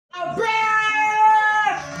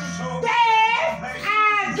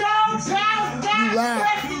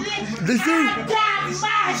This you? I got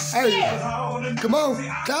my shit. Hey, come on,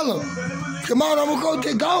 tell him. Come on, I'm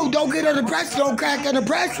gonna go. Don't get under pressure. Don't crack under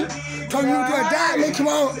pressure. Turn you into a diamond. Come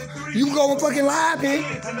on. You going fucking live, man.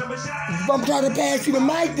 I'm trying to pass you the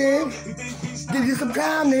mic, then. Give you some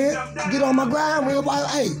time, then. Get on my grind, man.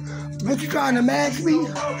 Hey, what you trying to match me?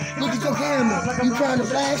 Look at your camera. You trying to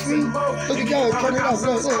flash me? Look at yours. Turn it off.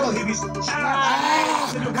 Look.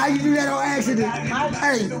 How you do that on accident?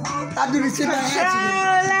 Hey, I do this shit by accident.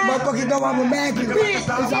 Motherfuckers know I'm a magic. It's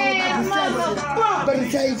all about perception. Better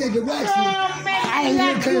change the direction. I ain't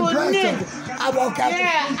here to impress them. I walk out the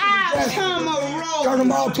turn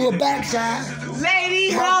them all to a backside.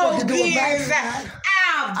 Lady Hope is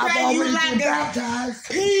I've already been baptized.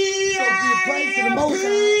 So be praised to the Most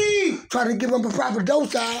High. Try to give them a proper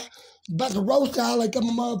dose side. About to roast side like I'm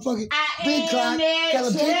a motherfucking big clock. Tell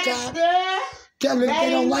them big clock. Tell them if they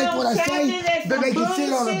don't like what I say, then they can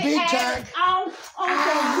sit on a big clock.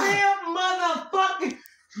 Real motherfucking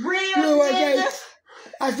real niggas.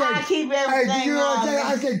 I said, I keep everything hey, you know what I'm saying?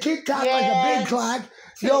 I said TikTok like a big clock.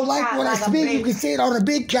 You don't like what I speak, you can sit on a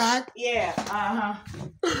big clock. Yeah,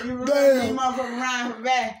 You remember these motherfucking rhymes from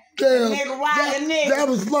back? Damn. Nigga, why the nigga? That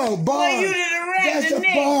was low. Bars. Well, you did the rap, That's the the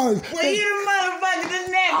nigga. bars. Well, you the motherfucker,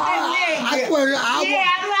 the next, nigga. I swear, I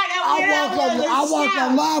walk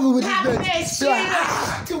on lava with this bitch.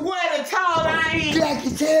 That shit to where the tall I am.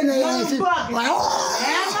 Jackie Chan ass. Like,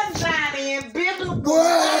 Johnny and Bigger.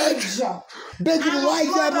 What? Bigger than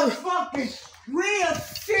life ever. Motherfucking real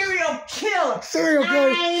serial killer. Serial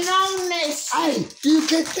killer. I ain't on this shit. Hey, you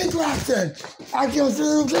kick this rock then. I kill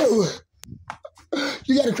cereal too.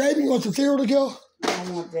 You got a craving? You want some cereal to kill?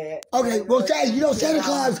 I want that. Okay, well, Santa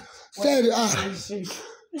Claus said,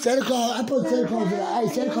 Santa Claus, I put Santa Claus in the eye.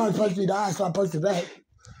 Santa Claus supposed to be the eye, so I posted back.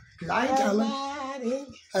 Cause I ain't telling.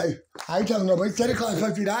 Hey, I ain't telling nobody. Santa Claus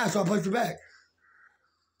supposed to be the eye, so I posted back.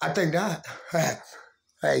 I think not.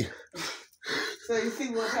 Hey. So you see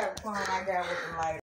what type of fun I got with the light.